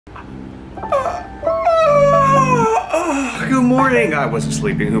Good morning. I wasn't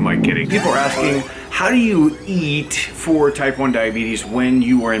sleeping. Who am I kidding? People are asking, how do you eat for type 1 diabetes when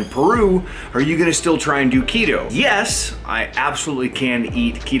you are in Peru? Are you gonna still try and do keto? Yes, I absolutely can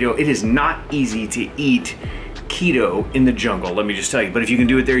eat keto. It is not easy to eat keto in the jungle, let me just tell you. But if you can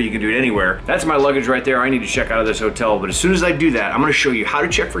do it there, you can do it anywhere. That's my luggage right there. I need to check out of this hotel, but as soon as I do that, I'm gonna show you how to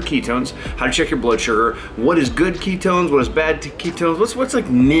check for ketones, how to check your blood sugar, what is good ketones, what is bad ketones, what's like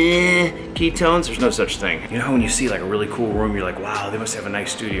meh ketones. There's no such thing. You know how when you see like a really cool room, you're like, wow, they must have a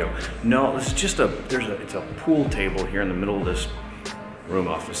nice studio. No, it's just it's a pool table here in the middle of this room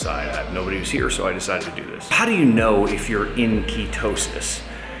off the side. Nobody was here, so I decided to do this. How do you know if you're in ketosis?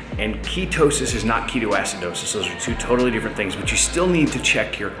 And ketosis is not ketoacidosis. Those are two totally different things, but you still need to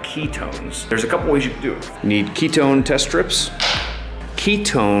check your ketones. There's a couple ways you can do it. You need ketone test strips,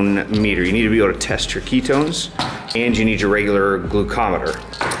 ketone meter. You need to be able to test your ketones, and you need your regular glucometer.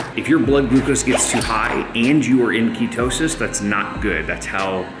 If your blood glucose gets too high and you are in ketosis, that's not good. That's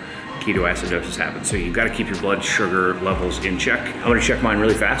how ketoacidosis happens. So you've got to keep your blood sugar levels in check. I'm gonna check mine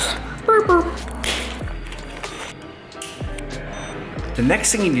really fast. Burp, burp. The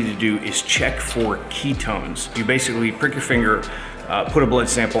next thing you need to do is check for ketones. You basically prick your finger, put a blood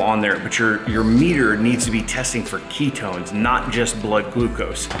sample on there, but your meter needs to be testing for ketones, not just blood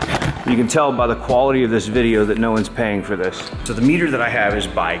glucose. You can tell by the quality of this video that no one's paying for this. So the meter that I have is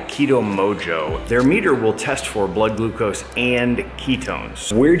by Keto Mojo. Their meter will test for blood glucose and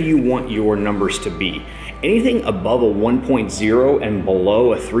ketones. Where do you want your numbers to be? Anything above a 1.0 and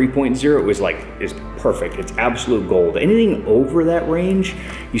below a 3.0 is perfect. It's absolute gold. Anything over that range,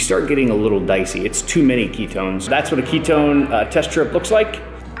 you start getting a little dicey. It's too many ketones. That's what a ketone test strip looks like.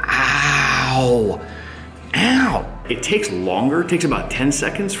 Ow, ow. It takes longer, it takes about 10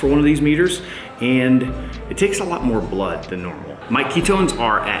 seconds for one of these meters, and it takes a lot more blood than normal. My ketones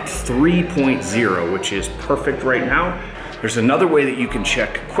are at 3.0, which is perfect right now. There's another way that you can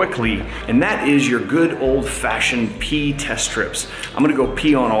check quickly, and that is your good old-fashioned pee test strips. I'm gonna go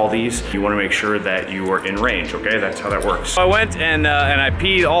pee on all these. You wanna make sure that you are in range, okay? That's how that works. I went and I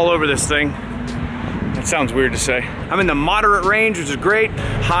peed all over this thing. That sounds weird to say. I'm in the moderate range, which is great.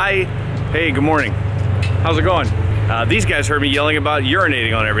 Hi, hey, good morning. How's it going? These guys heard me yelling about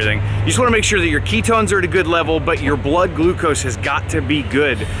urinating on everything. You just wanna make sure that your ketones are at a good level, but your blood glucose has got to be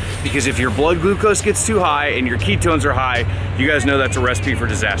good. Because if your blood glucose gets too high and your ketones are high, you guys know that's a recipe for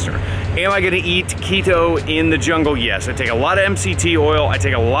disaster. Am I gonna eat keto in the jungle? Yes, I take a lot of MCT oil, I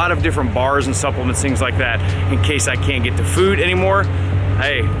take a lot of different bars and supplements, things like that, in case I can't get to food anymore.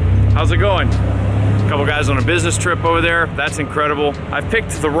 Hey, how's it going? Couple guys on a business trip over there. That's incredible. I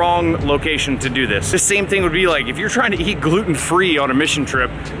picked the wrong location to do this. The same thing would be like if you're trying to eat gluten-free on a mission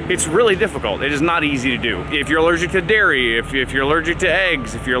trip, it's really difficult. It is not easy to do. If you're allergic to dairy, if you're allergic to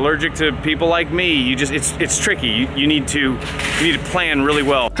eggs, if you're allergic to people like me, it's tricky. You need to plan really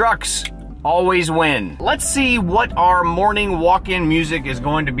well. Trucks always win. Let's see what our morning walk-in music is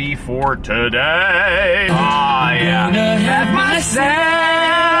going to be for today. Ah, yeah. Have myself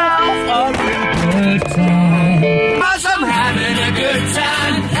a